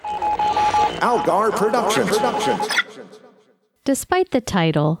Algar Productions. Despite the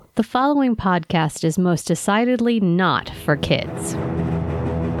title, the following podcast is most decidedly not for kids.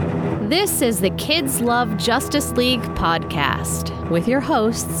 This is the Kids Love Justice League podcast with your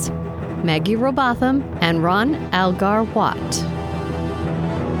hosts, Maggie Robotham and Ron Algar Watt.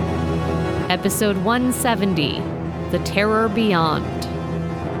 Episode 170, The Terror Beyond.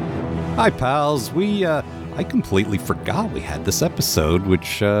 Hi, pals. I completely forgot we had this episode,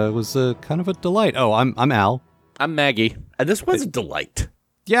 which was kind of a delight. Oh, I'm Al. I'm Maggie. And this was a delight.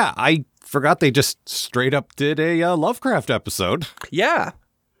 Yeah, I forgot they just straight up did a Lovecraft episode. Yeah.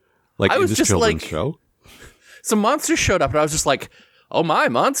 Like I was this just children's like, show. Some monsters showed up, and I was just like, oh my,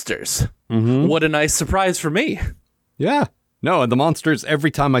 monsters. Mm-hmm. What a nice surprise for me. Yeah. No, and the monsters, every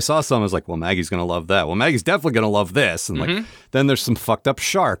time I saw some, I was like, well, Maggie's going to love that. Well, Maggie's definitely going to love this. And like, then there's some fucked up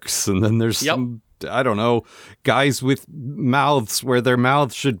sharks. And then there's some, I don't know, guys with mouths where their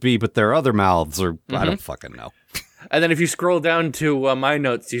mouths should be, but their other mouths are, I don't fucking know. And then if you scroll down to my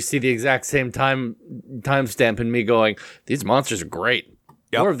notes, you see the exact same timestamp in me going, these monsters are great.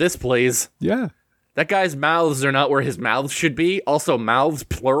 More of this, please. Yeah. That guy's mouths are not where his mouths should be. Also, mouths,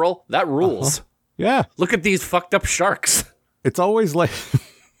 plural. That rules. Yeah. Look at these fucked up sharks. It's always like,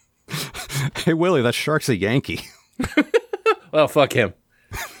 hey, Willie, that shark's a Yankee. Well, fuck him.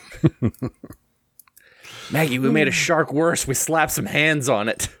 Maggie, we made a shark worse. We slapped some hands on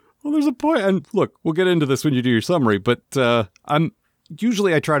it. Well, there's a point. And look, we'll get into this when you do your summary, but I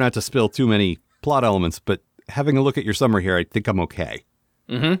try not to spill too many plot elements, but having a look at your summary here, I think I'm okay.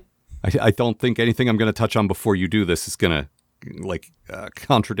 Mm-hmm. I don't think anything I'm going to touch on before you do this is going to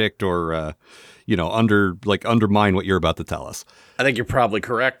contradict or undermine what you're about to tell us. I think you're probably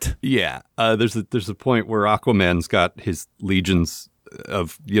correct. Yeah. There's a point where Aquaman's got his legions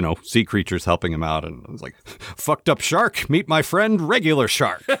of, sea creatures helping him out, and I was like, fucked up shark, meet my friend regular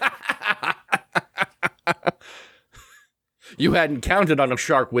shark. You hadn't counted on a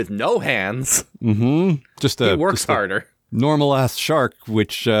shark with no hands. Mm-hmm. He works harder. Normal ass shark,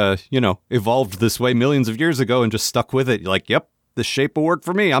 which evolved this way millions of years ago and just stuck with it. You're like, yep, this shape will work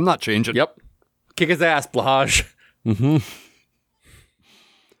for me. I'm not changing. Yep. Kick his ass, Blahaj. Mm-hmm.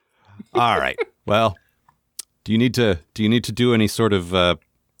 All right. Well, do you need to do any sort of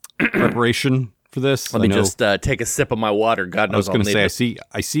preparation for this? Let me just take a sip of my water. God knows I was going to say,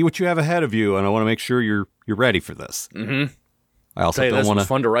 I see what you have ahead of you, and I want to make sure you're ready for this. Mm-hmm. I also don't want to.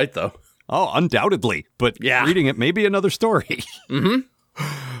 Fun to write, though. Oh, undoubtedly. But reading it may be another story. Mm-hmm.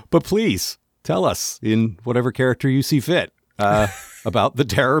 But please tell us in whatever character you see fit about the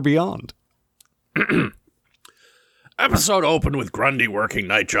Terror Beyond. Episode opened with Grundy working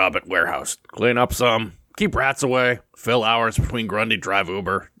night job at warehouse. Clean up some, keep rats away, fill hours between Grundy drive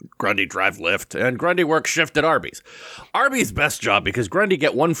Uber, Grundy drive Lyft, and Grundy work shift at Arby's. Arby's best job because Grundy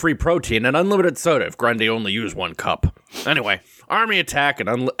get 1 free protein and unlimited soda if Grundy only use 1 cup. Anyway, Army attack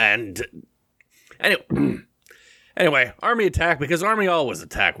Anyway, Army attack because Army always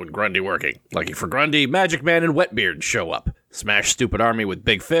attack when Grundy working. Lucky for Grundy, Magic Man and Wetbeard show up. Smash stupid Army with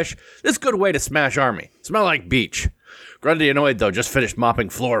big fish. This good way to smash Army. Smell like beach. Grundy annoyed though, just finished mopping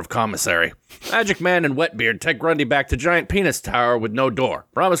floor of commissary. Magic Man and Wetbeard take Grundy back to giant penis tower with no door.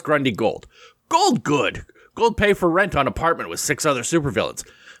 Promise Grundy gold. Gold good. Gold pay for rent on apartment with 6 other supervillains.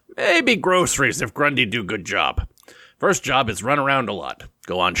 Maybe groceries if Grundy do good job. First job is run around a lot.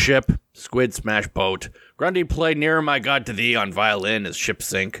 Go on ship, squid smash boat. Grundy play Nearer My God to Thee on violin as ship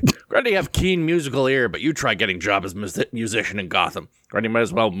sink. Grundy have keen musical ear, but you try getting job as musician in Gotham. Grundy might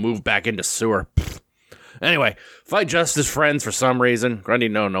as well move back into sewer. Anyway, fight just as friends for some reason. Grundy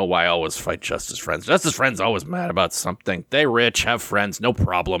know why always fight just as friends. Just as friends always mad about something. They rich, have friends, no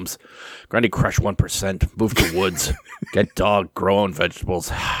problems. Grundy crush 1%, move to woods, get dog, grow own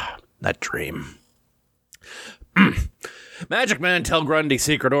vegetables. That dream. Magic Man tell Grundy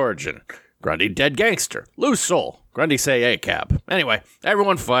secret origin. Grundy dead gangster. Lose soul. Grundy say ACAB. Anyway,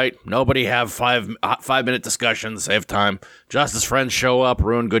 everyone fight. Nobody have 5-minute discussions. Save time. Justice friends show up.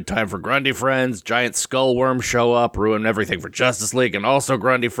 Ruin good time for Grundy friends. Giant skull worm show up. Ruin everything for Justice League and also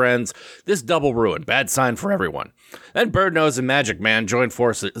Grundy friends. This double ruin. Bad sign for everyone. Then Birdnose and Magic Man join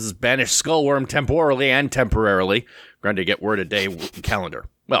forces. Banish skull worm temporally and temporarily. Grundy get word a day calendar.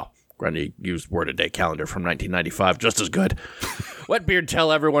 Well, Grundy used word-a-day calendar from 1995, just as good. Wetbeard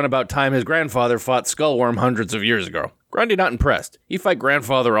tell everyone about time his grandfather fought Skullworm hundreds of years ago. Grundy not impressed. He fight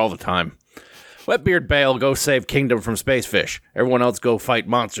grandfather all the time. Wetbeard bail, go save Kingdom from Spacefish. Everyone else go fight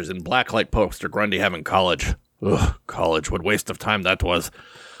monsters in blacklight poster Grundy having college. Ugh, college, what waste of time that was.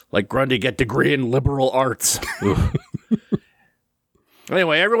 Like Grundy get degree in liberal arts.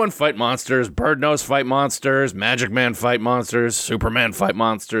 Anyway, everyone fight monsters. Birdnose fight monsters. Magic Man fight monsters. Superman fight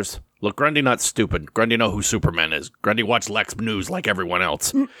monsters. Look, Grundy not stupid. Grundy know who Superman is. Grundy watch Lex News like everyone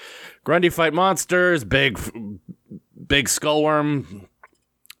else. Grundy fight monsters, big skullworm.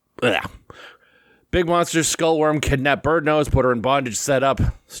 Ugh. Big monster skullworm kidnap Birdnose, put her in bondage, set up.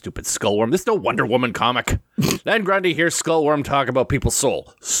 Stupid skullworm. This is no Wonder Woman comic. Then Grundy hears skullworm talk about people's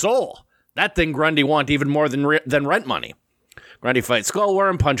soul. Soul! That thing Grundy want even more than rent money. Grundy fights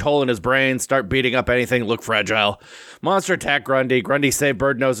skullworm, punch hole in his brain, start beating up anything, look fragile. Monster attack Grundy. Grundy save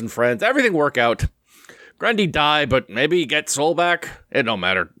Birdnose and friends. Everything work out. Grundy die, but maybe he get soul back. It don't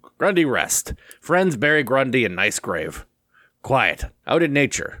matter. Grundy rest. Friends bury Grundy in nice grave. Quiet. Out in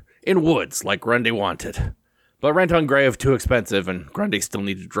nature. In woods, like Grundy wanted. But rent on grave too expensive, and Grundy still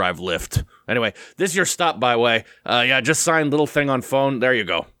need to drive Lyft. Anyway, this is your stop by way. Just sign little thing on phone. There you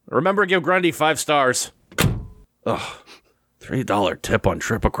go. Remember, give Grundy 5 stars. Ugh. $3 tip on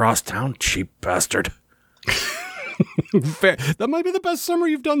trip across town? Cheap bastard. Fair. That might be the best summer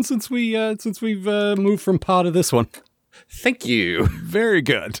you've done since we've moved from Pa to this one. Thank you. Very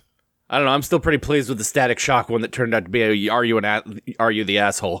good. I don't know. I'm still pretty pleased with the Static Shock one that turned out to be Are You the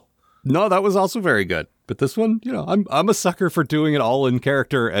Asshole? No, that was also very good. But this one, I'm a sucker for doing it all in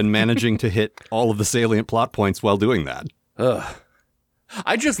character and managing to hit all of the salient plot points while doing that. Ugh.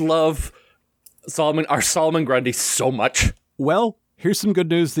 I just love our Solomon Grundy so much. Well, here's some good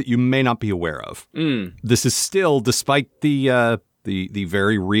news that you may not be aware of. This is still, despite the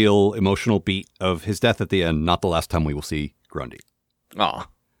very real emotional beat of his death at the end, not the last time we will see Grundy. Aw.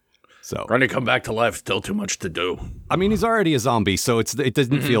 So Grundy come back to life, still too much to do. I mean, he's already a zombie, so it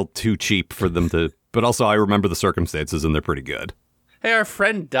doesn't feel too cheap for them to... But also, I remember the circumstances, and they're pretty good. Hey, our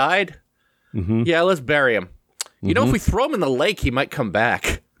friend died. Yeah, let's bury him. You know, if we throw him in the lake, he might come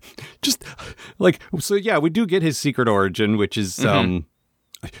back. Just, we do get his secret origin, which is...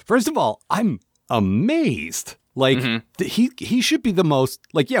 First of all, I'm amazed. He should be the most...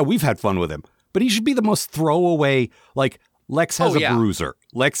 we've had fun with him, but he should be the most throwaway... Lex has a bruiser.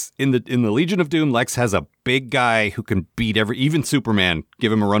 Lex, in the Legion of Doom, Lex has a big guy who can beat even Superman,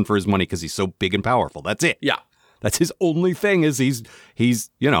 give him a run for his money because he's so big and powerful. That's it. Yeah. That's his only thing is he's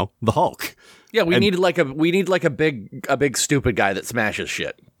the Hulk. Yeah, we need a big stupid guy that smashes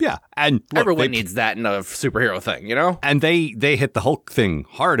shit. Yeah. And look, everyone needs that in a superhero thing, you know? And they hit the Hulk thing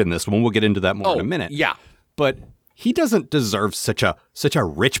hard in this one. We'll get into that more in a minute. Yeah. But he doesn't deserve such a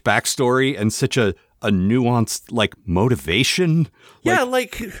rich backstory and such a nuanced motivation. Yeah,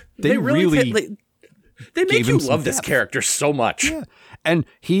 they really they make you love this character so much. Yeah. And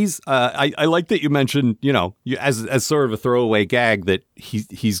he's I like that you mentioned, as sort of a throwaway gag that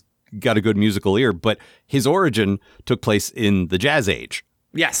he's got a good musical ear, but his origin took place in the Jazz Age.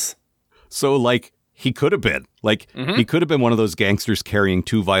 Yes. So he could have been he could have been one of those gangsters carrying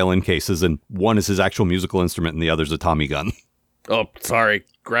 2 violin cases, and one is his actual musical instrument and the other's a Tommy gun. Oh, sorry.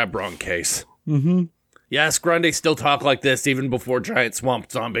 Grab wrong case. Yes, Grundy still talk like this even before Giant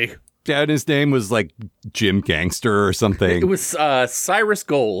Swamp Zombie. Yeah, and his name was Jim Gangster or something. It was Cyrus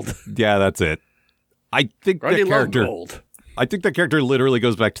Gold. Yeah, that's it. I think Grundy that character. Gold. I think that character literally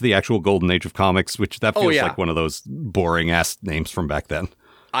goes back to the actual Golden Age of comics, which that feels like one of those boring ass names from back then.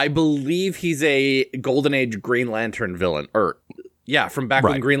 I believe he's a Golden Age Green Lantern villain. From back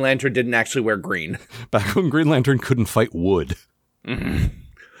when Green Lantern didn't actually wear green. Back when Green Lantern couldn't fight wood. Mm-hmm.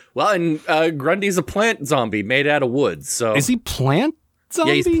 Well, and Grundy's a plant zombie made out of wood, so... Is he plant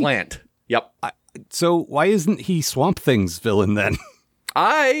zombie? Yeah, he's plant. Yep. So why isn't he Swamp Thing's villain then?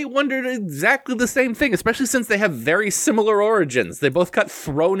 I wondered exactly the same thing, especially since they have very similar origins. They both got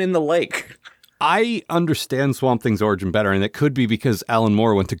thrown in the lake. I understand Swamp Thing's origin better, and it could be because Alan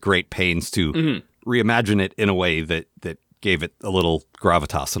Moore went to great pains to reimagine it in a way that gave it a little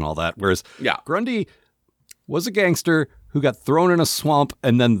gravitas and all that. Whereas Grundy was a gangster who got thrown in a swamp,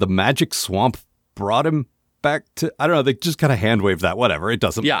 and then the magic swamp brought him back to... I don't know, they just kind of hand-waved that. Whatever, it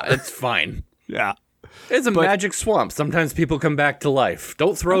doesn't matter. Yeah, it's fine. Yeah. It's a magic swamp. Sometimes people come back to life.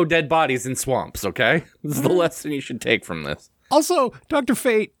 Don't throw dead bodies in swamps, okay? This is the lesson you should take from this. Also, Dr.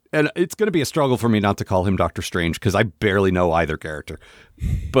 Fate, and it's going to be a struggle for me not to call him Dr. Strange, because I barely know either character.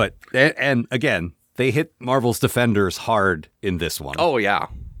 But, and again, they hit Marvel's Defenders hard in this one. Oh, yeah.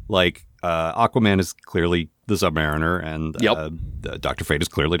 Aquaman is clearly the Submariner, and Dr. Fate is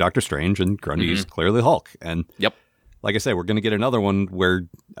clearly Dr. Strange, and Grundy is clearly Hulk. And like I say, we're going to get another one where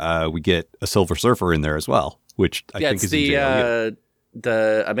we get a Silver Surfer in there as well, which I think is the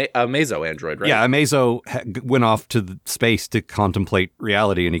Amazo android, right? Yeah, Amazo went off to space to contemplate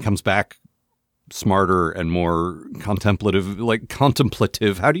reality, and he comes back smarter and more contemplative.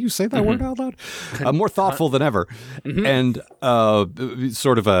 How do you say that word out loud? More thoughtful than ever, and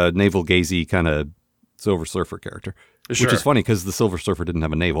sort of a navel-gazy kind of Silver Surfer character. Sure. Which is funny because the Silver Surfer didn't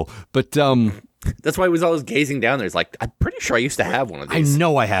have a navel. But that's why he was always gazing down there. He's like, I'm pretty sure I used to have one of I these.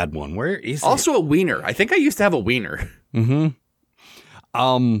 know I had one. Where is Also a wiener. I think I used to have a wiener. it?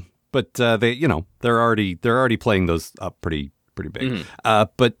 But they're already playing those up pretty big.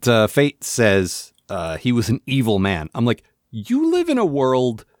 But Fate says he was an evil man. I'm like, you live in a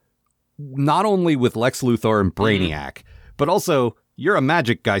world not only with Lex Luthor and Brainiac, but also you're a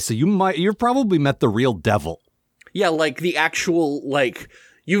magic guy, so you've probably met the real devil. Yeah, like the actual, like,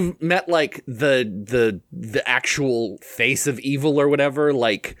 you've met like the actual face of evil or whatever,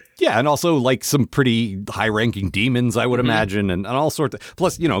 like. Yeah, and also like some pretty high-ranking demons, I would imagine, and all sorts of,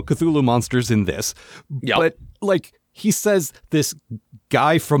 plus, Cthulhu monsters in this. Yep. But like he says this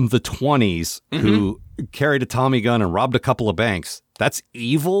guy from the 20s who carried a Tommy gun and robbed a couple of banks. That's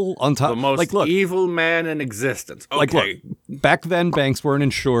evil on top. The most evil man in existence. Okay. Like, look, back then, banks weren't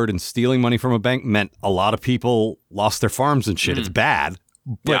insured, and stealing money from a bank meant a lot of people lost their farms and shit. It's bad.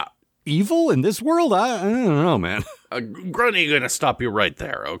 But evil in this world? I don't know, man. Grundy gonna stop you right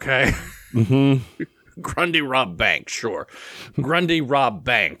there, okay? Grundy robbed bank, sure. Grundy robbed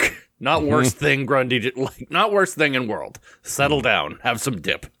bank. Not worst thing Grundy did. Like, not worst thing in world. Settle down. Have some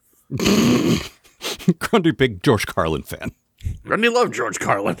dip. Grundy, big George Carlin fan. Grundy loved George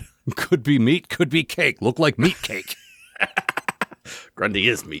Carlin. Could be meat, could be cake. Look like meat cake. Grundy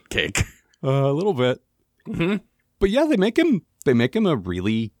is meat cake. A little bit. But yeah, they make him a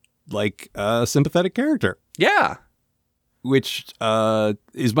really sympathetic character. Yeah. Which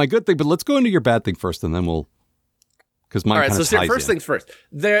is my good thing. But let's go into your bad thing first, and then we'll. Because mine kind of ties in. First things first.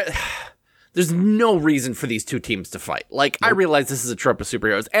 There's no reason for these two teams to fight. Like, I realize this is a trope of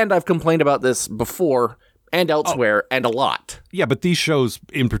superheroes, and I've complained about this before and elsewhere, and a lot. Yeah, but these shows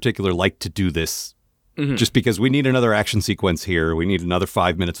in particular like to do this just because we need another action sequence here. We need another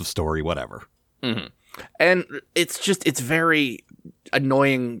 5 minutes of story, whatever. And it's very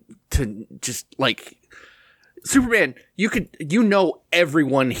annoying to just, like, Superman, you know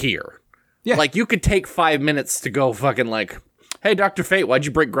everyone here. Yeah. Like, you could take 5 minutes to go fucking like, hey, Dr. Fate, why'd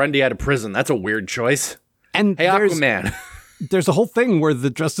you break Grundy out of prison? That's a weird choice. And hey, Aquaman. There's a whole thing where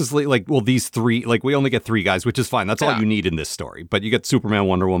the Justice League, these three, we only get three guys, which is fine. That's all you need in this story. But you get Superman,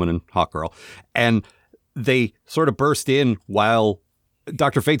 Wonder Woman, and Hawkgirl. And they sort of burst in while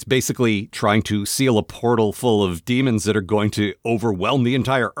Dr. Fate's basically trying to seal a portal full of demons that are going to overwhelm the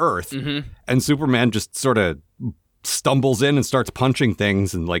entire Earth. And Superman just sort of stumbles in and starts punching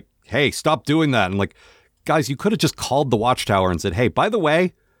things and like, hey, stop doing that. And like, guys, you could have just called the Watchtower and said, hey, by the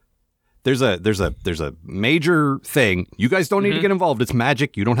way, there's a major thing. You guys don't need to get involved. It's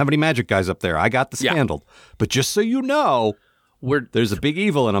magic. You don't have any magic guys up there. I got this handled. But just so you know, there's a big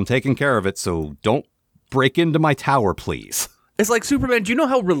evil and I'm taking care of it. So don't break into my tower, please. It's like, Superman, do you know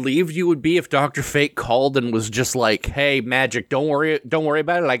how relieved you would be if Dr. Fate called and was just like, hey, magic, don't worry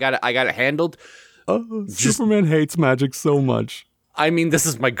about it. I got it handled. Superman hates magic so much. I mean, this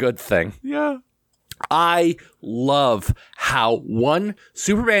is my good thing. Yeah. I love how,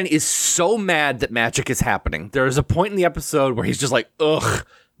 Superman is so mad that magic is happening. There is a point in the episode where he's just like, ugh,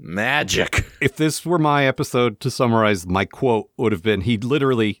 magic. If this were my episode to summarize, my quote would have been,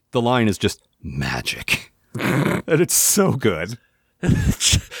 the line is just, magic. And it's so good.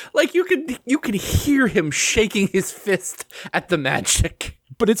 Like, you could hear him shaking his fist at the magic.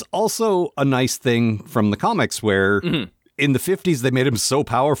 But it's also a nice thing from the comics where... In the 50s, they made him so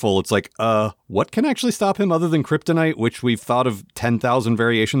powerful. It's like, what can actually stop him other than kryptonite, which we've thought of 10,000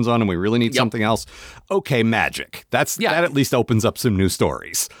 variations on, and we really need something else? Okay, magic. That at least opens up some new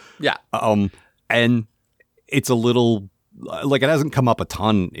stories. Yeah. And it's a little, it hasn't come up a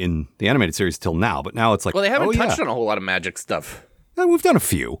ton in the animated series till now, but now it's like, well, they haven't touched on a whole lot of magic stuff. We've done a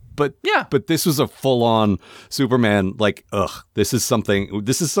few, but this was a full-on Superman, I'm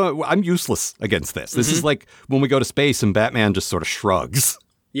useless against this. This is like when we go to space and Batman just sort of shrugs.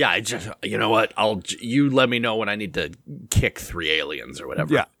 Yeah, you know what? You let me know when I need to kick 3 aliens or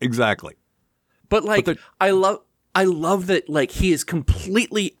whatever. Yeah, exactly. But I love that, like, he is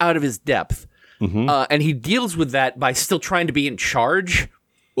completely out of his depth, and he deals with that by still trying to be in charge.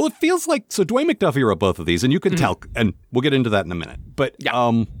 Well, it feels like, so Dwayne McDuffie wrote both of these, and you can tell, and we'll get into that in a minute, but it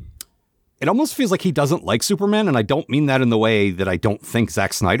almost feels like he doesn't like Superman, and I don't mean that in the way that I don't think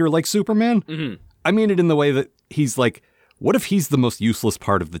Zack Snyder likes Superman. I mean it in the way that he's like, what if he's the most useless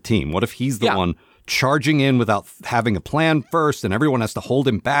part of the team? What if he's the one charging in without having a plan first, and everyone has to hold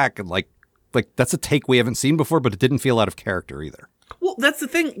him back, and like that's a take we haven't seen before, but it didn't feel out of character either. Well, that's the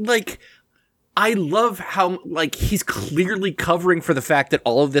thing, like... I love how, like, he's clearly covering for the fact that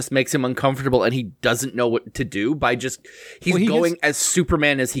all of this makes him uncomfortable and he doesn't know what to do by he's going as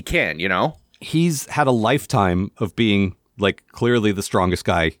Superman as he can, you know? he's had a lifetime of being like clearly the strongest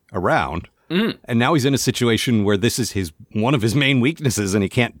guy around. And now he's in a situation where this is one of his main weaknesses, and he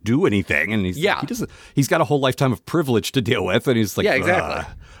can't do anything. And he's got a whole lifetime of privilege to deal with, and he's like, yeah, exactly.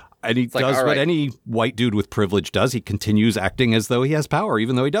 Ugh. And he does what any white dude with privilege does. He continues acting as though he has power,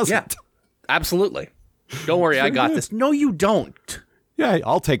 even though he doesn't. Yeah, absolutely. Don't worry, I got this. No, you don't. Yeah,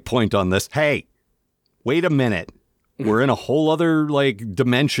 I'll take point on this. Hey, wait a minute. We're in a whole other like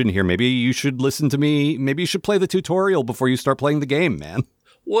dimension here. Maybe you should listen to me. Maybe you should play the tutorial before you start playing the game, man.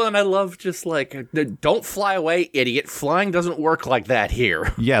 Well, and I love just like, don't fly away, idiot. Flying doesn't work like that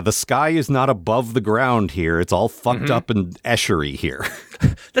here. Yeah, the sky is not above the ground here. It's all fucked up and eschery here.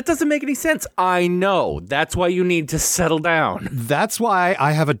 That doesn't make any sense. I know. That's why you need to settle down. That's why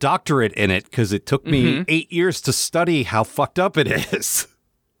I have a doctorate in it, because it took me 8 years to study how fucked up it is.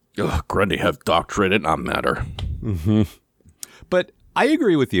 Ugh, Grundy have doctorate in not matter. But I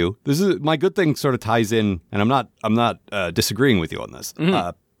agree with you. This is my good thing. Sort of ties in, and I'm not disagreeing with you on this.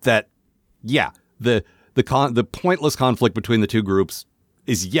 That the pointless conflict between the two groups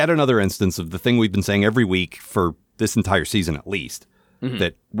is yet another instance of the thing we've been saying every week for this entire season, at least.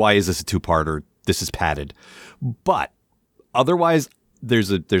 That why is this a two-parter? This is padded. But otherwise,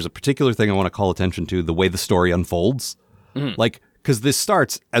 there's a particular thing I want to call attention to: the way the story unfolds. Like, because this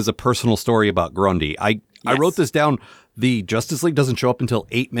starts as a personal story about Grundy. I wrote this down. The Justice League doesn't show up until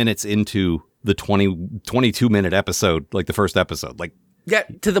 8 minutes into the 22-minute episode, like the first episode. Like, yeah,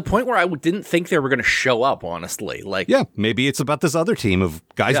 to the point where I didn't think they were going to show up, honestly. Like, yeah, maybe it's about this other team of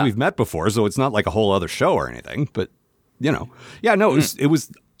guys we've met before, so it's not like a whole other show or anything. But, you know, yeah, no, it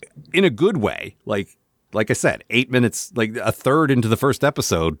was in a good way. Like I said, 8 minutes, like a third into the first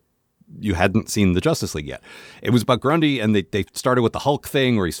episode, you hadn't seen the Justice League yet. It was about Grundy, and they started with the Hulk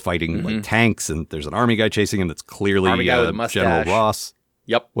thing where he's fighting like tanks, and there's an army guy chasing him that's clearly General Ross.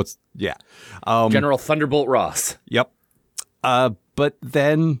 Yep. General Thunderbolt Ross. Yep. But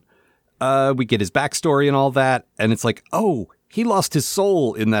then we get his backstory and all that, and it's like, oh, he lost his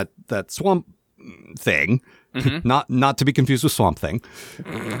soul in that swamp thing, not to be confused with Swamp Thing,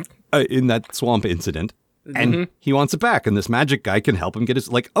 in that swamp incident. And he wants it back, and this magic guy can help him get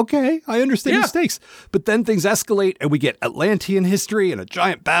his, like, okay, I understand his stakes. But then things escalate, and we get Atlantean history and a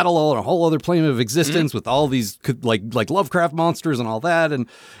giant battle on a whole other plane of existence with all these, like Lovecraft monsters and all that, and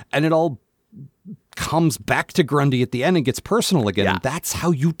it all comes back to Grundy at the end and gets personal again. And that's how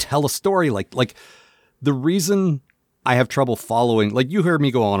you tell a story. Like the reason I have trouble following, like, you heard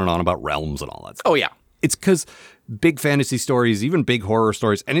me go on and on about realms and all that stuff. Oh, yeah. It's because big fantasy stories, even big horror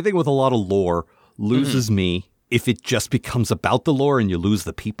stories, anything with a lot of lore loses me if it just becomes about the lore and you lose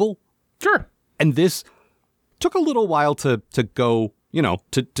the people. Sure. And this took a little while to go, you know,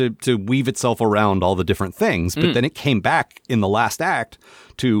 to weave itself around all the different things. But then it came back in the last act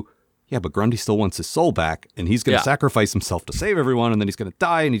to, yeah, but Grundy still wants his soul back, and he's going to sacrifice himself to save everyone, and then he's going to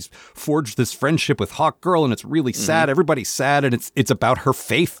die, and he's forged this friendship with Hawk Girl, and it's really sad. Everybody's sad, and it's about her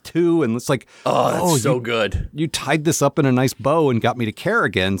faith too, and it's like, oh, that's so good. You tied this up in a nice bow and got me to care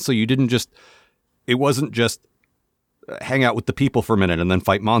again, so you didn't just... It wasn't just hang out with the people for a minute and then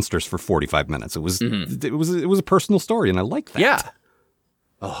fight monsters for 45 minutes. It was it was a personal story, and I like that. Yeah.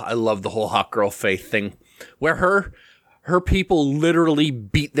 Oh, I love the whole Hawk Girl faith thing, where her people literally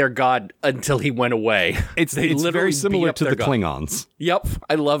beat their god until he went away. It's very similar to the Klingons. Yep,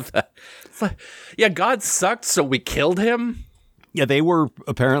 I love that. It's like, yeah, God sucked, so we killed him. Yeah, they were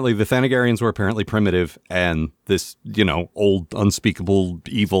apparently, the Thanagarians were apparently primitive, and this, you know, old unspeakable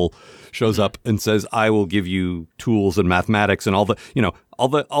evil shows up and says, I will give you tools and mathematics and all the, you know, all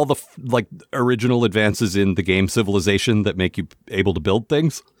the like original advances in the game civilization that make you able to build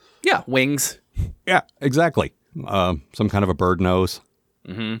things. Yeah, wings. Yeah, exactly. Some kind of a bird nose.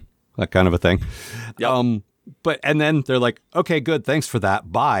 That kind of a thing. Yep. And then they're like, okay, good, thanks for that.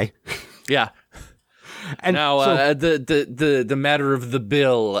 Bye. Yeah. And now, the matter of the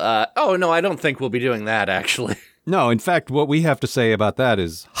bill. Oh, no, I don't think we'll be doing that, actually. No, in fact, what we have to say about that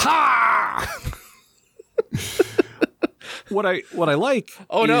is, ha! What I like.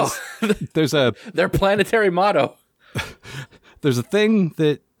 Oh, no. There's their planetary motto. There's a thing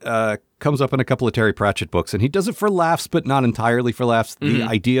that comes up in a couple of Terry Pratchett books, and he does it for laughs, but not entirely for laughs. The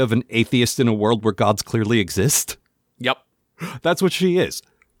idea of an atheist in a world where gods clearly exist. Yep. That's what she is.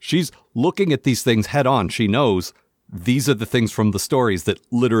 She's looking at these things head on. She knows these are the things from the stories that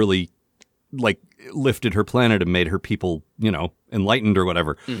literally, like, lifted her planet and made her people, you know, enlightened or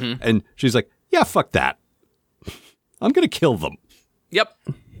whatever. And she's like, yeah, fuck that. I'm going to kill them. Yep.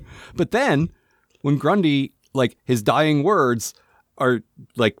 But then when Grundy, like, his dying words are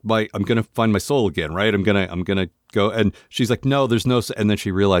like, I'm going to find my soul again, right? I'm going to go. And she's like, no, there's no. And then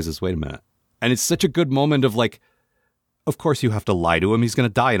she realizes, wait a minute. And it's such a good moment of like, of course you have to lie to him. He's going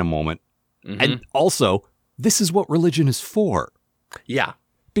to die in a moment. And also, this is what religion is for. Yeah.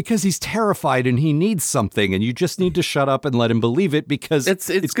 Because he's terrified and he needs something, and you just need to shut up and let him believe it, because it's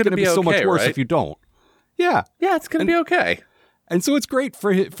going to be so much worse if you don't. Yeah. Yeah, it's going to be okay. And so it's great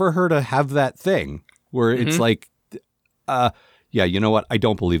for her to have that thing where it's like, yeah, you know what? I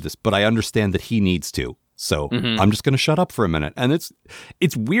don't believe this, but I understand that he needs to. So I'm just going to shut up for a minute. And it's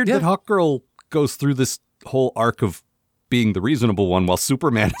weird that Hawkgirl goes through this whole arc of being the reasonable one while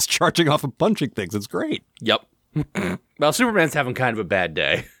Superman is charging off and punching things. It's great. Yep. Well, Superman's having kind of a bad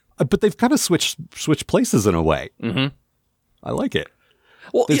day. But they've kind of switched places in a way. I like it.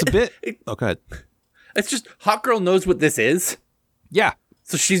 Well, there's a bit. Oh, go ahead. It's just Hawkgirl knows what this is. Yeah.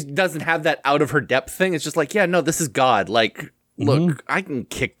 So she doesn't have that out of her depth thing. It's just like, yeah, no, this is God. Like, look, I can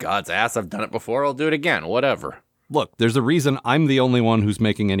kick God's ass. I've done it before. I'll do it again. Whatever. Look, there's a reason I'm the only one who's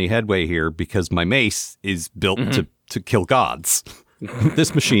making any headway here, because my mace is built to kill gods.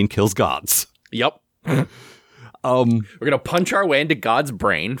 This machine kills gods. Yep. We're going to punch our way into God's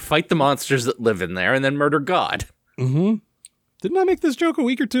brain, fight the monsters that live in there, and then murder God. Didn't I make this joke a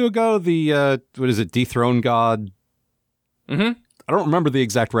week or two ago? The, what is it, dethrone God? I don't remember the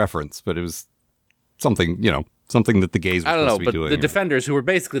exact reference, but it was something, something that the gays were supposed to be doing. The Defenders, who were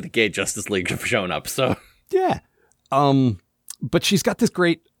basically the gay Justice League, have shown up, so... Yeah. But she's got this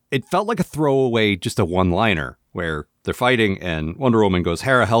great, it felt like a throwaway, just a one-liner, where they're fighting, and Wonder Woman goes,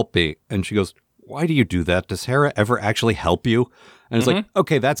 Hera, help me. And she goes, why do you do that? Does Hera ever actually help you? And it's like,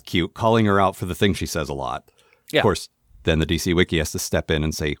 okay, that's cute, calling her out for the thing she says a lot. Yeah. Of course, then the DC Wiki has to step in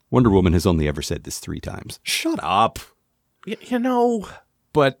and say, Wonder Woman has only ever said this 3 times. Shut up.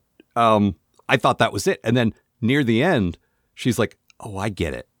 But I thought that was it. And then near the end, she's like, oh, I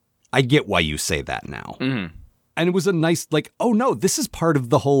get it. I get why you say that now. And it was a nice, like, oh no, this is part of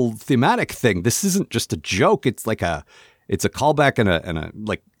the whole thematic thing. This isn't just a joke. It's like it's a callback and a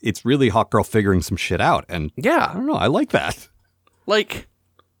like, it's really Hawkgirl figuring some shit out. And yeah, I don't know. I like that. Like,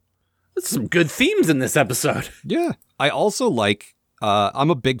 there's some good themes in this episode. Yeah. I also like,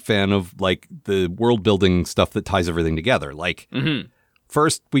 I'm a big fan of like the world building stuff that ties everything together. Like,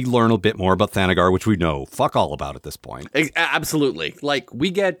 first, we learn a bit more about Thanagar, which we know fuck all about at this point. Absolutely. Like, we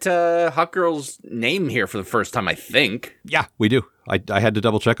get Hawkgirl's name here for the first time, I think. Yeah, we do. I had to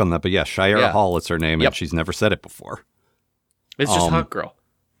double check on that, but yeah, Shiera Hall is her name, and she's never said it before. It's just Hawkgirl.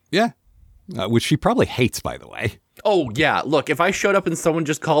 Yeah, which she probably hates, by the way. Oh, yeah. Look, if I showed up and someone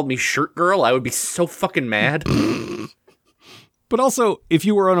just called me Shirt Girl, I would be so fucking mad. But also, if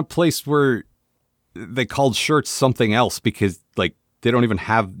you were on a place where they called shirts something else because, like, they don't even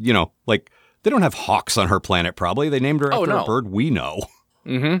have, like, they don't have hawks on her planet, probably. They named her after a bird we know.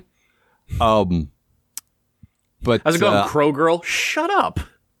 But how's it going, Crow Girl? Shut up.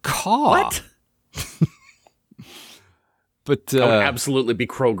 Caw. What? But I would absolutely be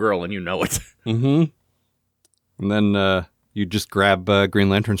Crow Girl, and you know it. And then you just grab Green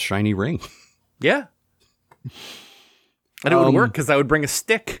Lantern's shiny ring. Yeah. And it would work, because I would bring a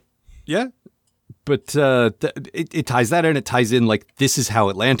stick. Yeah. But it ties that in. It ties in, like, this is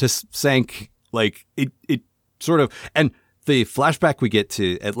how Atlantis sank. Like, it sort of... And the flashback we get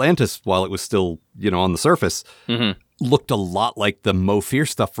to Atlantis, while it was still, on the surface, looked a lot like the Mo Fear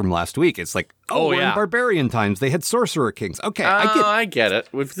stuff from last week. It's like, we're in barbarian times. They had sorcerer kings. Okay, I get it.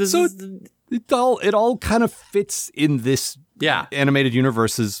 It all kind of fits in this animated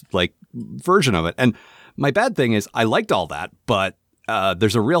universe's, like, version of it. And my bad thing is, I liked all that, but...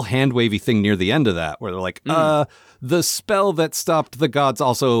 there's a real hand-wavy thing near the end of that where they're like, the spell that stopped the gods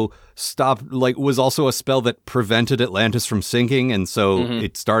was also a spell that prevented Atlantis from sinking, and so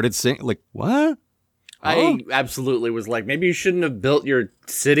it started sinking. Like, what? I absolutely was like, maybe you shouldn't have built your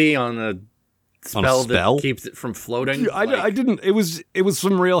city on a spell that keeps it from floating. I didn't. It was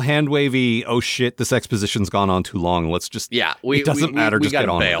some real hand-wavy, oh shit, this exposition's gone on too long. Let's just, it doesn't matter, just get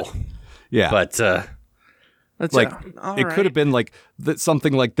on bail. With it. Yeah. But, it could have been like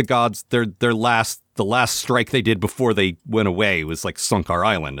something like the gods. The last strike they did before they went away was like sunk our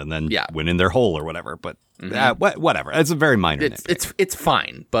island and then went in their hole or whatever. But whatever, it's a very minor. It's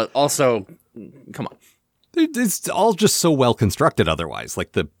fine, but also, come on, it's all just so well constructed. Otherwise,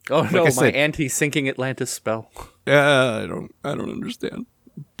 like the my anti-sinking Atlantis spell. I don't understand.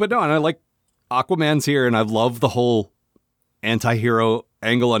 But no, and I like Aquaman's here, and I love the whole anti-hero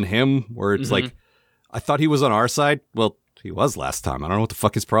angle on him, where it's like. I thought he was on our side. Well, he was last time. I don't know what the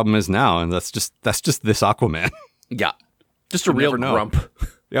fuck his problem is now, and that's just this Aquaman. Yeah. Just a real grump.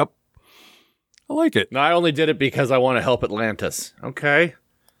 Yep. I like it. No, I only did it because I want to help Atlantis. Okay?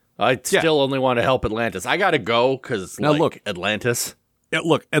 I still only want to help Atlantis. I gotta go, because, look, Atlantis.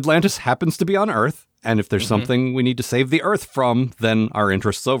 look, Atlantis happens to be on Earth, and if there's something we need to save the Earth from, then our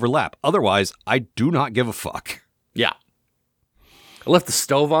interests overlap. Otherwise, I do not give a fuck. Yeah. I left the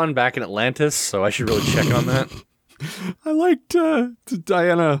stove on back in Atlantis, so I should really check on that. I liked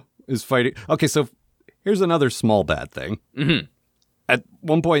Diana is fighting. Okay, so here's another small bad thing. Mm-hmm. At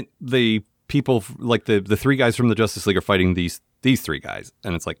one point, the people, like the three guys from the Justice League are fighting these three guys.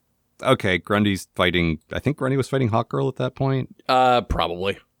 And it's like, okay, Grundy's fighting, I think Grundy was fighting Hawkgirl at that point.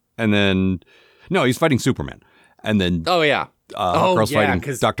 Probably. And then, no, he's fighting Superman. And then... Oh, yeah. Hawkgirl's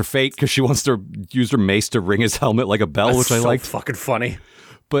fighting Dr. Fate because she wants to use her mace to ring his helmet like a bell, which I liked. Fucking funny.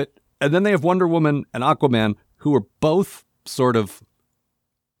 And then they have Wonder Woman and Aquaman, who are both sort of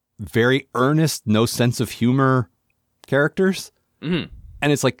very earnest, no sense of humor characters. Mm-hmm.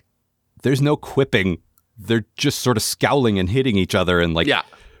 And it's like, there's no quipping. They're just sort of scowling and hitting each other. And like,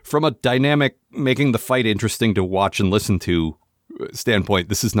 from a dynamic, making the fight interesting to watch and listen to standpoint,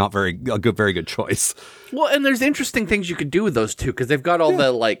 this is not very good choice. Well, and there's interesting things you could do with those two because they've got all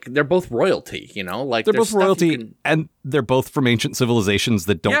the, like, they're both royalty, you know? Like, they're both royalty, and they're both from ancient civilizations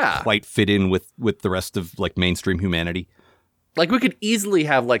that don't quite fit in with the rest of, like, mainstream humanity. Like, we could easily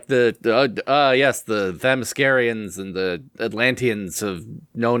have, like, the Themyscirians and the Atlanteans have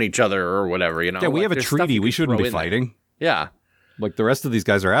known each other or whatever, you know? Yeah, we like, have a treaty. We shouldn't be fighting. Yeah. Like, the rest of these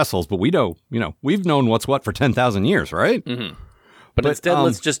guys are assholes, but we know, we've known what's what for 10,000 years, right? Mm-hmm. But instead,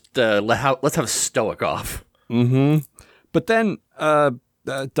 let's just let's have Stoic off. Mm-hmm. But then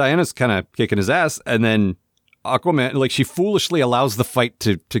Diana's kind of kicking his ass, and then Aquaman, like, she foolishly allows the fight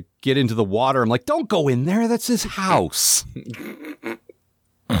to get into the water. I'm like, don't go in there. That's his house.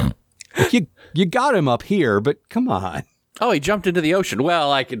 you got him up here, but come on. Oh, he jumped into the ocean.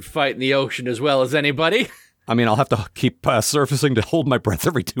 Well, I can fight in the ocean as well as anybody. I mean, I'll have to keep surfacing to hold my breath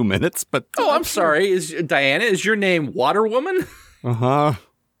every 2 minutes, but... Oh, I'm sorry. Diana, is your name Water Woman? Uh-huh.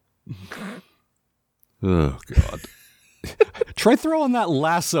 Oh, God. Try throwing that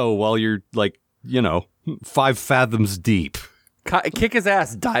lasso while you're, like, 5 fathoms deep. Kick his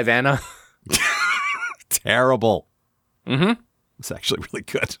ass, Diana. Terrible. Mm-hmm. It's actually really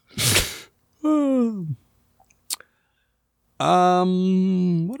good.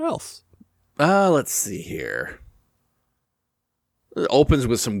 What else? Let's see here. It opens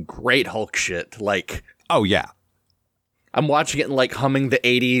with some great Hulk shit, like... Oh, yeah. I'm watching it and, like, humming the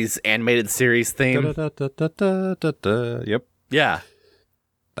 80s animated series theme. Yep. Yeah.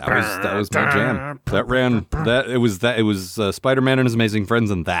 That was my jam. It was Spider-Man and His Amazing Friends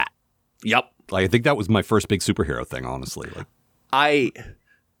and that. Yep. Like, I think that was my first big superhero thing, honestly. Like,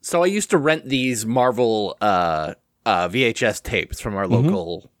 So I used to rent these Marvel VHS tapes from our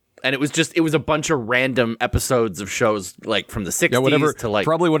local, and it was a bunch of random episodes of shows, like, from the 60s to, like...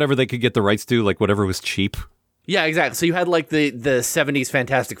 Probably whatever they could get the rights to, like, whatever was cheap. Yeah, exactly. So you had, like, the 70s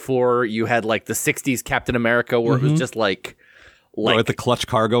Fantastic Four, you had, like, the 60s Captain America, where it was just, like... at the clutch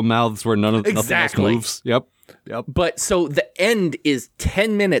cargo mouths where nothing else moves. Yep. But so the end is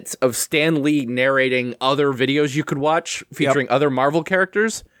 10 minutes of Stan Lee narrating other videos you could watch featuring other Marvel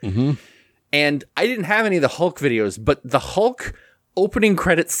characters. Mm-hmm. And I didn't have any of the Hulk videos, but the Hulk opening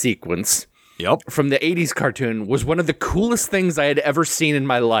credits sequence from the 80s cartoon was one of the coolest things I had ever seen in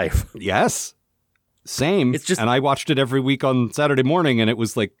my life. Yes. Same. It's just, and I watched it every week on Saturday morning, and it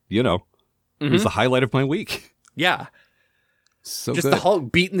was like, it was the highlight of my week. Yeah. So just good. The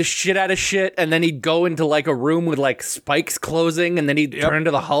Hulk beating the shit out of shit, and then he'd go into, like, a room with, like, spikes closing, and then he'd turn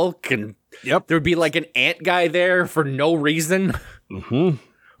to the Hulk, and there'd be, like, an ant guy there for no reason. Mm-hmm. It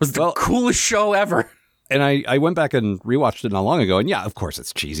was the coolest show ever. And I went back and rewatched it not long ago, and yeah, of course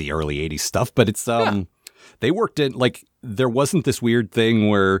it's cheesy early 80s stuff, but it's they worked in, like, there wasn't this weird thing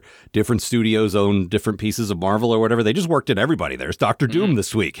where different studios own different pieces of Marvel or whatever. They just worked in everybody. There's Doctor Doom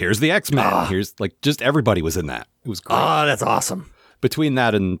this week. Here's the X-Men. Here's, like, just everybody was in that. It was great. Oh, that's awesome. Between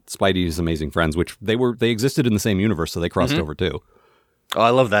that and Spidey's Amazing Friends, which they existed in the same universe, so they crossed over too. Oh, I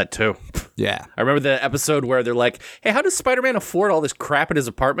love that too. Yeah. I remember the episode where they're like, hey, how does Spider-Man afford all this crap in his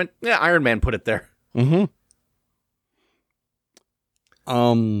apartment? Yeah, Iron Man put it there. Mm-hmm.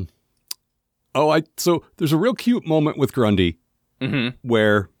 So there's a real cute moment with Grundy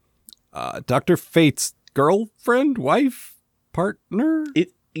where Dr. Fate's girlfriend, wife, partner?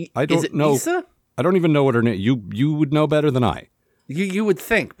 I don't is it know. Issa? I don't even know what her name. You would know better than I. You would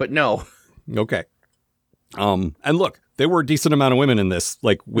think, but no. Okay. And look, there were a decent amount of women in this,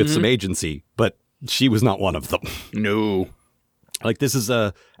 like, with some agency, but she was not one of them. No. Like, this is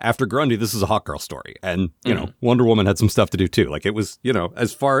after Grundy, this is a Hawkgirl story. And, Wonder Woman had some stuff to do too. Like, it was,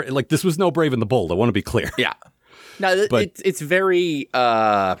 as far, like, this was no Brave and the Bold. I want to be clear. Yeah. Now, it's very,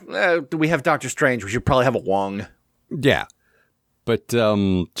 we have Doctor Strange. We should probably have a Wong. Yeah. But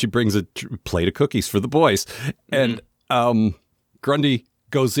she brings a plate of cookies for the boys. And Grundy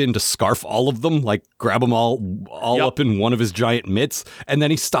goes in to scarf all of them, like grab them all up in one of his giant mitts. And then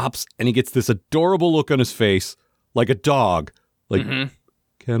he stops and he gets this adorable look on his face, like a dog. Like,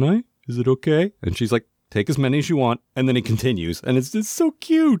 can I? Is it okay? And she's like, take as many as you want. And then he continues. And it's just so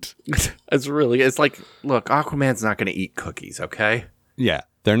cute. It's like, look, Aquaman's not going to eat cookies, okay? Yeah,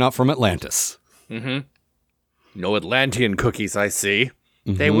 they're not from Atlantis. No Atlantean cookies, I see.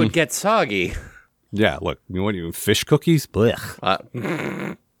 They would get soggy. Yeah, look, you want fish cookies?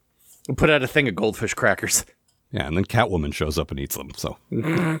 Blech. Put out a thing of goldfish crackers. Yeah, and then Catwoman shows up and eats them. So,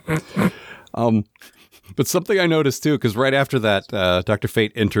 but something I noticed too, because right after that, Dr.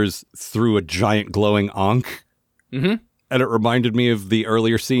 Fate enters through a giant glowing Ankh, and it reminded me of the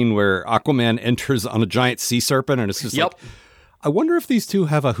earlier scene where Aquaman enters on a giant sea serpent, and it's just like, I wonder if these two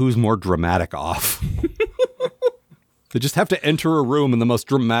have a who's more dramatic off. They just have to enter a room in the most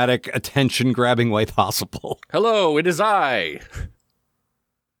dramatic, attention-grabbing way possible. Hello, it is I.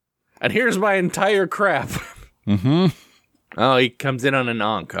 And here's my entire crap. Oh, he comes in on an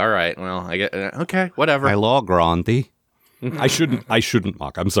Ankh. All right, well, I get okay, whatever. Hello, Grundy. I shouldn't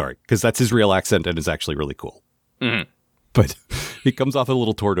mock. I'm sorry, because that's his real accent and it's actually really cool. But he comes off a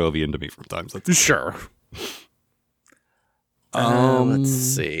little Tordovian to me from times. That's sure. Let's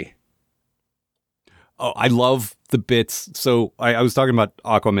see. Oh, I love the bits. So I was talking about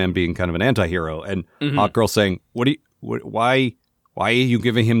Aquaman being kind of an anti-hero, and Hawkgirl saying, why are you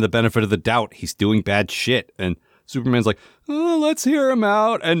giving him the benefit of the doubt? He's doing bad shit. And Superman's like, oh, let's hear him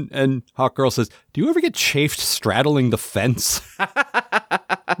out. And Hawkgirl says, do you ever get chafed straddling the fence?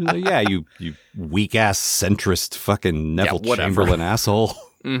 Like, yeah, you weak-ass centrist fucking Neville Chamberlain asshole.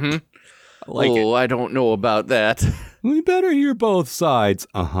 I don't know about that. We better hear both sides.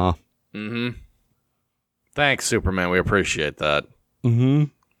 Thanks, Superman. We appreciate that. I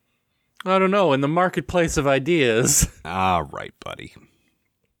don't know. In the marketplace of ideas. All right, buddy.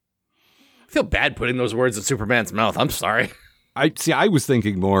 I feel bad putting those words in Superman's mouth. I'm sorry. I was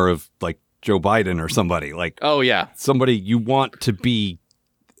thinking more of like Joe Biden or somebody. Like, oh, yeah. Somebody you want to be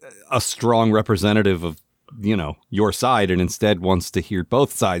a strong representative of, your side and instead wants to hear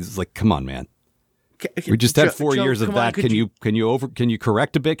both sides. It's like, come on, man. We just had 4 years of that. Can you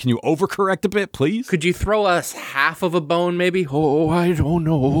correct a bit? Can you overcorrect a bit, please? Could you throw us half of a bone, maybe? Oh, I don't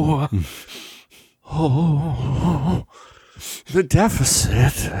know. The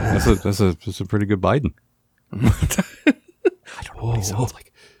deficit. That's a pretty good Biden. I don't know what he sounds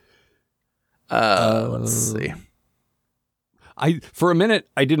like. Let's see. For a minute,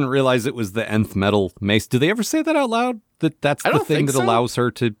 I didn't realize it was the nth metal mace. Do they ever say that out loud? That's the thing that allows her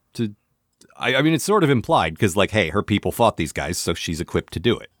to. I mean, it's sort of implied because, like, hey, her people fought these guys, so she's equipped to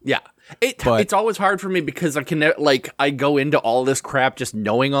do it. Yeah. It's always hard for me because I go into all this crap just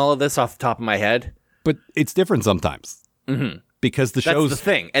knowing all of this off the top of my head. But it's different sometimes. Because the show's... That's the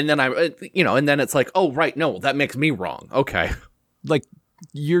thing. And then and then it's like, oh, right, no, that makes me wrong. Okay. Like,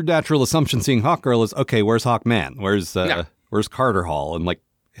 your natural assumption seeing Hawkgirl is, okay, where's Hawkman? Where's Carter Hall? And, like,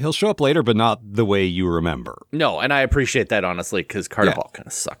 he'll show up later, but not the way you remember. No, and I appreciate that, honestly, because Carter Hall kind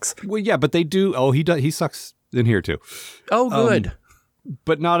of sucks. Well, yeah, but they do... Oh, he sucks in here, too. Oh, good.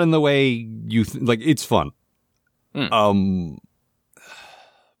 But not in the way you... it's fun.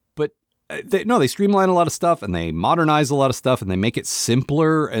 But, they streamline a lot of stuff, and they modernize a lot of stuff, and they make it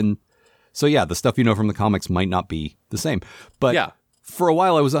simpler, and... So, yeah, the stuff you know from the comics might not be the same. But for a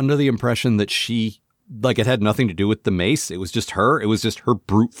while, I was under the impression that she... Like, it had nothing to do with the mace. It was just her. It was just her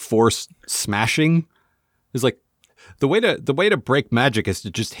brute force smashing. It's like the way to break magic is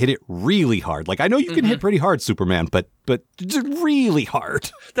to just hit it really hard. Like, I know you can hit pretty hard, Superman, but just really hard.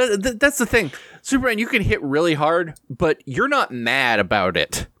 That's the thing. Superman, you can hit really hard, but you're not mad about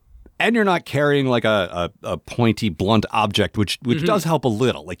it. And you're not carrying like a pointy, blunt object, which does help a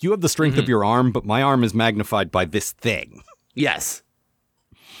little. Like, you have the strength of your arm, but my arm is magnified by this thing. Yes.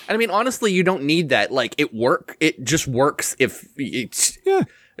 And I mean, honestly, you don't need that. Like, it just works if it's... Yeah.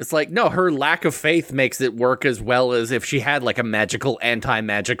 It's like, no, her lack of faith makes it work as well as if she had, like, a magical,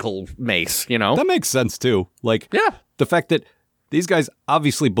 anti-magical mace, That makes sense, too. Like, the fact that these guys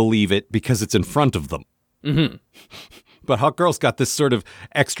obviously believe it because it's in front of them. But Hawkgirl's got this sort of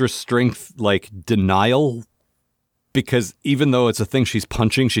extra strength, like, denial, because even though it's a thing she's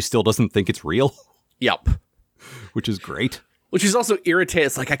punching, she still doesn't think it's real. Yep. Which is great. Well, she's also irritated.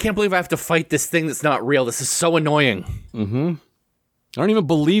 It's like, I can't believe I have to fight this thing that's not real. This is so annoying. I don't even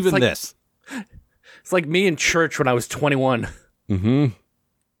believe in this. It's like me in church when I was 21.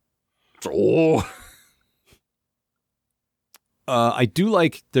 I do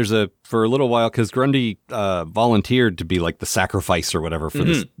like for a little while, because Grundy volunteered to be like the sacrifice or whatever for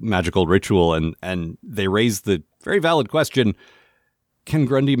this magical ritual, and they raised the very valid question, can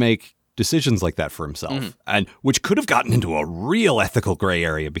Grundy make decisions like that for himself? And which could have gotten into a real ethical gray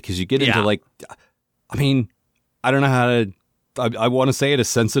area, because you get into like, I mean, I don't know how to, I want to say it as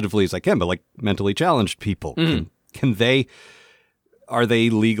sensitively as I can, but like mentally challenged people, can they... Are they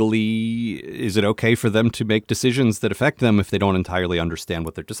legally, is it okay for them to make decisions that affect them if they don't entirely understand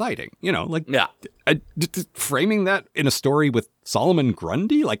what they're deciding? You know, like framing that in a story with Solomon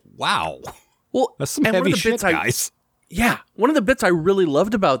Grundy, like, wow. Well, that's some heavy shit, guys. One of the bits I really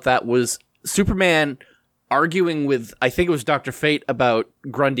loved about that was Superman arguing with, I think it was Dr. Fate, about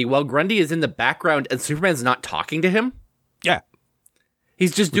Grundy, while Grundy is in the background and Superman's not talking to him. Yeah.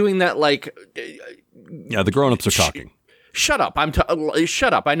 He's just doing that, like... Yeah, the grown-ups are talking. Shut up!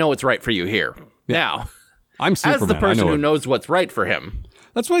 Shut up! I know what's right for you here. Yeah. Now, I'm Superman. As the person who knows what's right for him.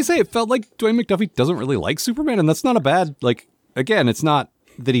 That's why I say it felt like Dwayne McDuffie doesn't really like Superman, and that's not a bad, like, again, it's not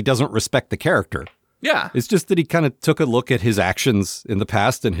that he doesn't respect the character. Yeah. It's just that he kind of took a look at his actions in the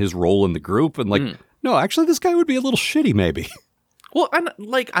past and his role in the group, and like, no, actually, this guy would be a little shitty, maybe. Well, and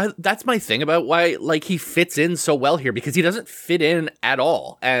like, that's my thing about why, like, he fits in so well here, because he doesn't fit in at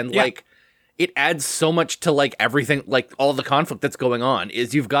all, and like... It adds so much to, like, everything, like, all the conflict that's going on,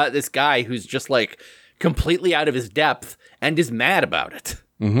 is you've got this guy who's just, like, completely out of his depth and is mad about it.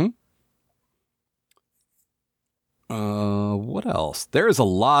 What else? There is a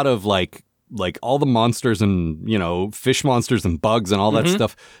lot of, like all the monsters and, you know, fish monsters and bugs and all that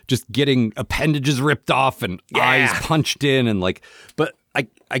stuff just getting appendages ripped off and eyes punched in and, like, but I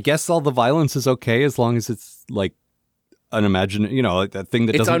guess all the violence is okay as long as it's, like, an you know, like that thing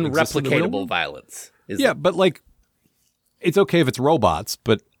that doesn't exist in the real world. Violence. But like, it's okay if it's robots,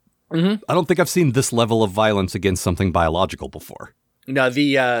 but I don't think I've seen this level of violence against something biological before. No,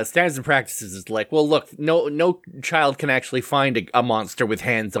 the standards and practices is like, well, look, no child can actually find a monster with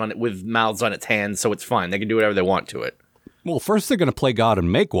hands on it, with mouths on its hands, so it's fine. They can do whatever they want to it. Well, first they're going to play God and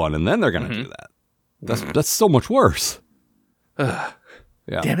make one, and then they're going to do that. That's so much worse. Yeah.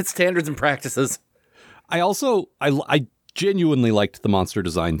 Damn it, standards and practices. I also, I genuinely liked the monster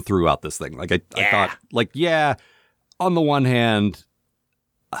design throughout this thing. Like, I thought, like, on the one hand,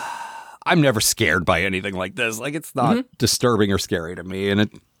 I'm never scared by anything like this. Like, it's not disturbing or scary to me. And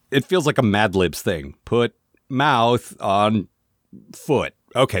it feels like a Mad Libs thing. Put mouth on foot.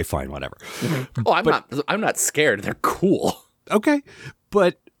 Okay, fine, whatever. Oh, I'm not scared. They're cool. Okay.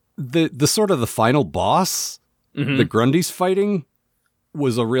 But the sort of the final boss, the Grundy's fighting,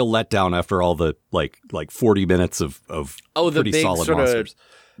 was a real letdown after all the like 40 minutes of pretty big solid sort monsters.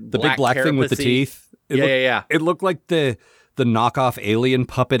 The big black thing with the teeth. It looked like the knockoff alien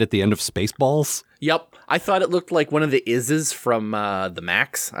puppet at the end of Spaceballs. Yep. I thought it looked like one of the Izzes from the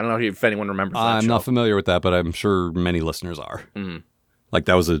Max. I don't know if anyone remembers that I'm show. not familiar with that, but I'm sure many listeners are. Like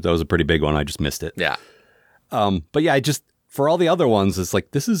that was a pretty big one. I just missed it. Yeah. But yeah, I just, for all the other ones, it's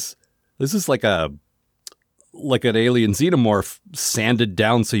like this is like an alien xenomorph sanded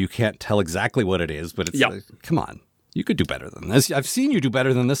down so you can't tell exactly what it is, but it's like, come on, you could do better than this. I've seen you do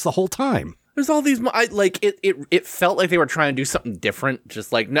better than this the whole time. There's all these, it felt like they were trying to do something different.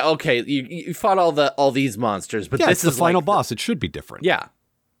 Just like, no, okay, you fought all these monsters, but this is the final like boss. It should be different. Yeah,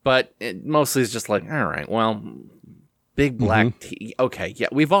 but it mostly is just like, all right, well, big black okay, yeah,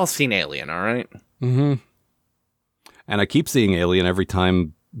 we've all seen Alien, all right. And I keep seeing Alien every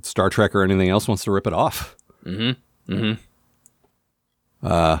time Star Trek or anything else wants to rip it off. I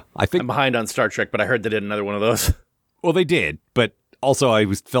think I'm behind on Star Trek, but I heard they did another one of those. Well, they did, but also I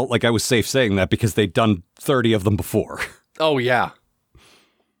felt like I was safe saying that because they'd done 30 of them before. Oh yeah,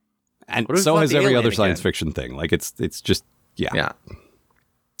 and so has every other science fiction thing. Like it's just yeah.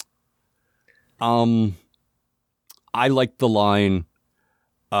 I liked the line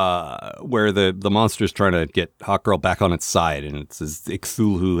where the monster's trying to get Hawkgirl back on its side, and it says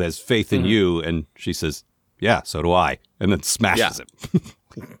Cthulhu has faith in you, and she says, yeah, so do I. And then smashes him.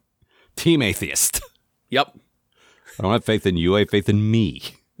 Team atheist. Yep. I don't have faith in you. I have faith in me.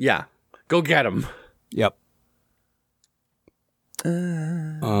 Yeah. Go get him. Yep.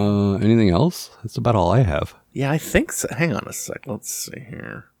 Anything else? That's about all I have. Yeah, I think so. Hang on a sec. Let's see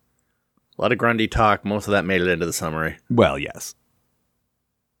here. A lot of Grundy talk. Most of that made it into the summary. Well, yes.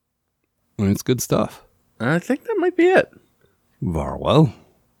 It's good stuff. I think that might be it. Very well.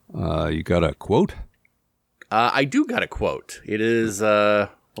 You got a quote? I do got a quote. It is, what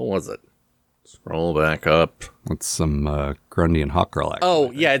was it? Scroll back up. It's some Grundy and Hawkgirl action.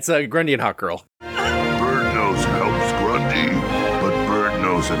 Oh, yeah, it's Grundy and Hawkgirl. Birdnose helps Grundy, but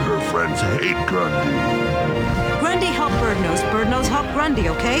Birdnose and her friends hate Grundy. Grundy help Bird knows help Grundy,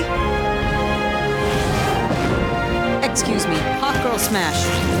 okay? Excuse me, hot girl smash.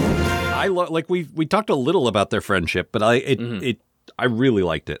 I like we talked a little about their friendship, but I really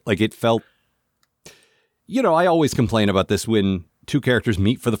liked it. Like it felt, I always complain about this when two characters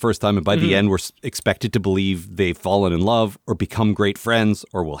meet for the first time and by the end we're expected to believe they've fallen in love or become great friends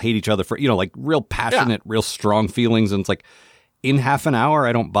or will hate each other for, like real passionate, real strong feelings. And it's like in half an hour,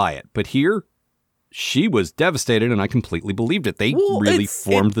 I don't buy it. But here she was devastated and I completely believed it. They really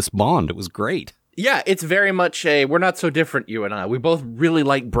formed this bond. It was great. Yeah, it's very much we're not so different, you and I. We both really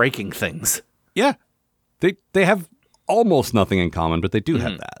like breaking things. Yeah. They have almost nothing in common, but they do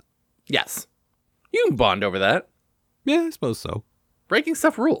have that. Yes. You can bond over that. Yeah, I suppose so. Breaking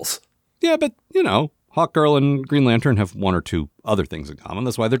stuff rules. Yeah, but, Hawkgirl and Green Lantern have one or two other things in common.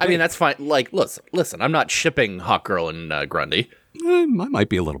 That's why they're dating. I mean, that's fine. Like, listen, I'm not shipping Hawkgirl and Grundy. I might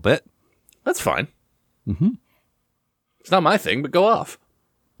be a little bit. That's fine. Mm-hmm. It's not my thing, but go off.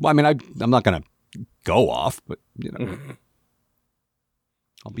 Well, I mean, I'm not going to go off, but,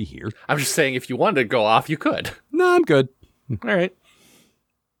 I'll be here. I'm just saying if you wanted to go off, you could. No, I'm good. All right.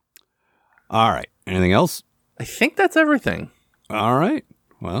 All right. Anything else? I think that's everything. All right.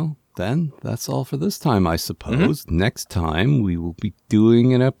 Well, then that's all for this time, I suppose. Next time, we will be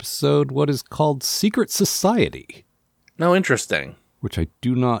doing an episode, what is called Secret Society. No, interesting. Which I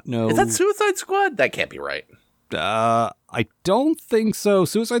do not know. Is that Suicide Squad? That can't be right. I don't think so.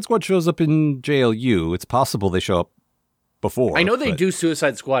 Suicide Squad shows up in JLU. It's possible they show up before. I know they do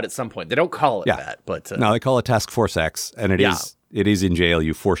Suicide Squad at some point. They don't call it that, but... No, they call it Task Force X, and it is in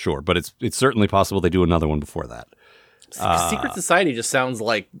JLU for sure, but it's certainly possible they do another one before that. Secret Society just sounds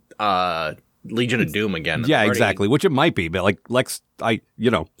like Legion of Doom again. Yeah, exactly, which it might be, but like Lex,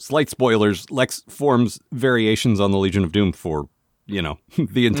 slight spoilers, Lex forms variations on the Legion of Doom for,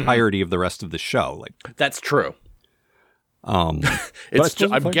 the entirety of the rest of the show. Like that's true. I'm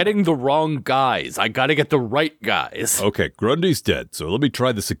getting the wrong guys. I got to get the right guys. Okay, Grundy's dead, so let me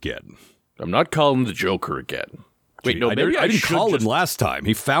try this again. I'm not calling the Joker again. Wait, no, maybe I didn't call him last time.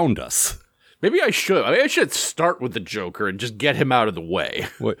 He found us. Maybe I should. I should start with the Joker and just get him out of the way.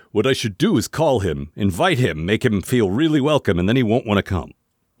 What I should do is call him, invite him, make him feel really welcome, and then he won't want to come.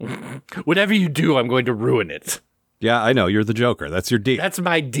 Whatever you do, I'm going to ruin it. Yeah, I know. You're the Joker. That's your deal. That's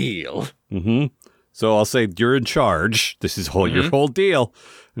my deal. Mm-hmm. So I'll say, you're in charge. This is your whole deal.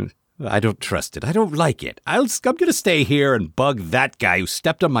 I don't trust it. I don't like it. I'm going to stay here and bug that guy who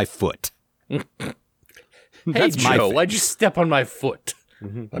stepped on my foot. Hey, Joe, why'd you step on my foot?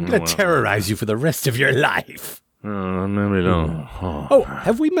 I'm going to terrorize you for the rest of your life. Maybe don't. Oh,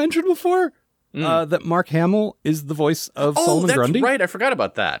 have we mentioned before that Mark Hamill is the voice of Solomon Grundy? Oh, that's right. I forgot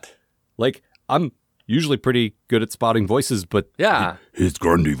about that. Like, I'm usually pretty good at spotting voices, but his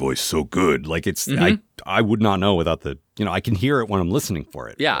Grundy voice so good. Like, it's I would not know without the, I can hear it when I'm listening for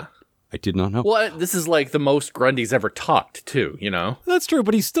it. Yeah. I did not know. Well, this is like the most Grundy's ever talked, too, That's true,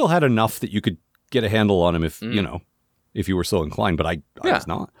 but he still had enough that you could get a handle on him if, if you were so inclined, but I was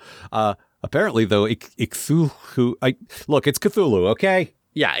not. Apparently, though, Cthulhu, it's Cthulhu, okay?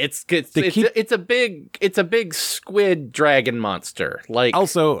 Yeah, it's a big squid dragon monster. Like,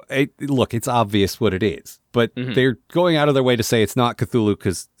 also, it's obvious what it is, but they're going out of their way to say it's not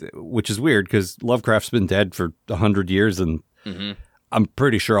Cthulhu, which is weird because Lovecraft's been dead for 100 years, and I'm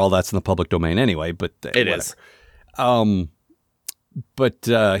pretty sure all that's in the public domain anyway. But it is.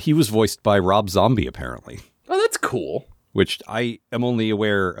 But he was voiced by Rob Zombie, apparently. Oh, that's cool. Which I am only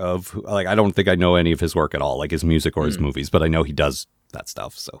aware of. Like, I don't think I know any of his work at all, like his music or his movies, but I know he does that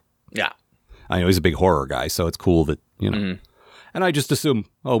stuff. So yeah, I know he's a big horror guy, so it's cool that And I just assume,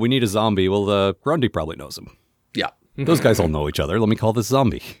 we need a zombie. Well, Grundy probably knows him. Yeah, those guys all know each other. Let me call this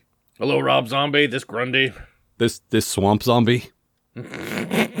Zombie. Hello, Rob Zombie. This Grundy. This Swamp Zombie.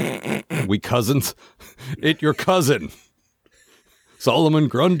 We cousins. It your cousin. Solomon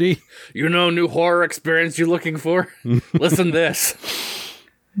Grundy. New horror experience you're looking for? Listen to this.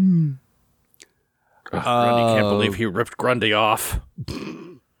 Grundy can't believe he ripped Grundy off.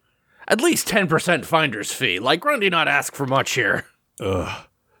 At least 10% finder's fee. Like, Grundy not ask for much here.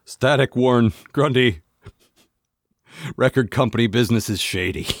 Static warn Grundy. Record company business is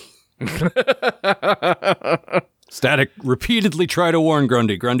shady. Static repeatedly try to warn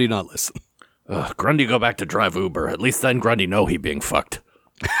Grundy. Grundy not listen. Grundy go back to drive Uber. At least then Grundy know he being fucked.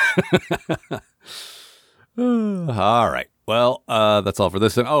 All right. Well, that's all for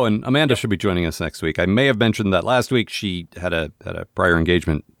this. Oh, and Amanda should be joining us next week. I may have mentioned that last week. She had a prior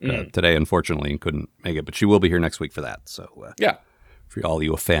engagement today, unfortunately, and couldn't make it. But she will be here next week for that. So yeah, for all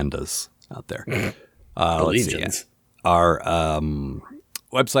you Afandas out there. Let's see. Our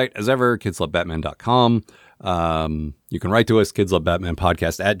website, as ever, kidslovebatman.com. You can write to us,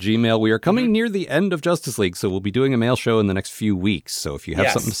 kidslovebatmanpodcast at Gmail. We are coming near the end of Justice League, so we'll be doing a mail show in the next few weeks. So if you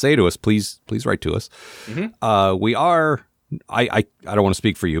have something to say to us, please write to us. We are, I don't want to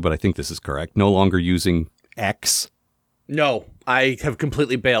speak for you, but I think this is correct, no longer using X. No, I have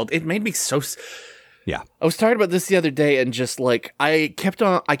completely bailed. It made me so... Yeah. I was talking about this the other day, and just like I kept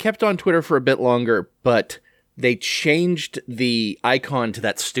on Twitter for a bit longer, but they changed the icon to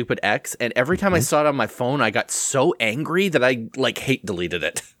that stupid X, and every time I saw it on my phone, I got so angry that I hate deleted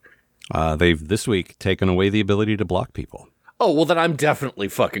it. They've this week taken away the ability to block people. Oh, well then I'm definitely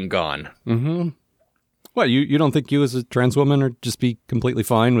fucking gone. Mm-hmm. What, you don't think you as a trans woman are just be completely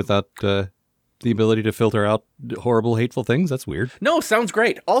fine without the ability to filter out horrible, hateful things? That's weird. No, sounds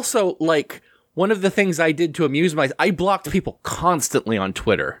great. Also, one of the things I did to amuse myself, I blocked people constantly on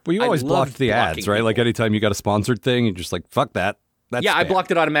Twitter. Well, you always blocked the ads, right? People. Like anytime you got a sponsored thing, you're just like, fuck that. That's I spam.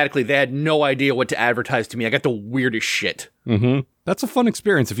 blocked it automatically. They had no idea what to advertise to me. I got the weirdest shit. Mm-hmm. That's a fun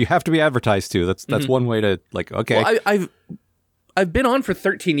experience. If you have to be advertised to, that's one way to, okay. Well, I've been on for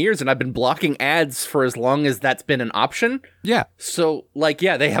 13 years, and I've been blocking ads for as long as that's been an option. Yeah. So,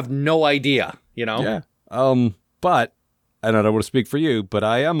 they have no idea, you know? Yeah. But... and I don't want to speak for you, but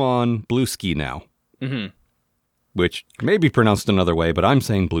I am on Bluesky now. Mm-hmm. Which may be pronounced another way, but I'm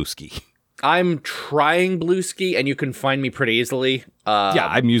saying Bluesky. I'm trying Bluesky, and you can find me pretty easily. Yeah,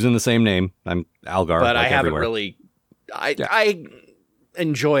 I'm using the same name. I'm Algar, but I haven't everywhere. really... I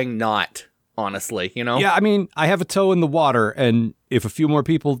enjoying not, honestly, you know? Yeah, I mean, I have a toe in the water, and if a few more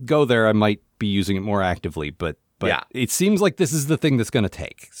people go there, I might be using it more actively, but it seems like this is the thing that's going to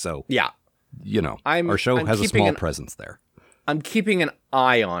take, so... Yeah. You know, our show has a small presence there. I'm keeping an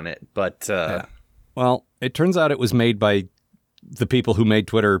eye on it, but... Well, it turns out it was made by the people who made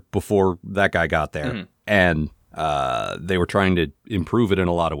Twitter before that guy got there. And they were trying to improve it in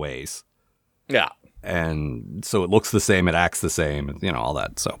a lot of ways. Yeah. And so it looks the same, it acts the same, and, all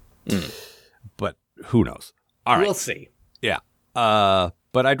that. So, but who knows? All right. We'll see. Yeah. But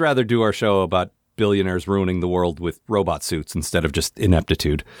I'd rather do our show about billionaires ruining the world with robot suits instead of just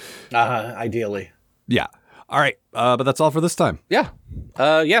ineptitude. Ideally. Yeah. All right. But that's all for this time. Yeah.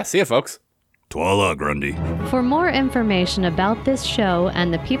 See ya, folks. Twala, Grundy. For more information about this show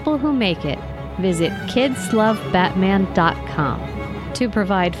and the people who make it, visit kidslovebatman.com. To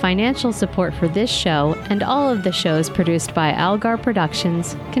provide financial support for this show and all of the shows produced by Algar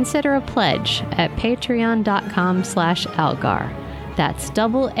Productions, consider a pledge at patreon.com/Algar. That's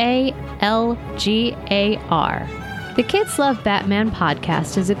AALGAR. The Kids Love Batman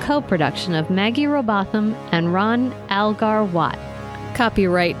podcast is a co-production of Maggie Robotham and Ron Algar Watt.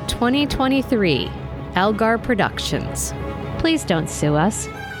 Copyright 2023, Algar Productions. Please don't sue us.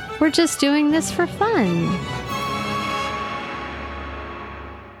 We're just doing this for fun.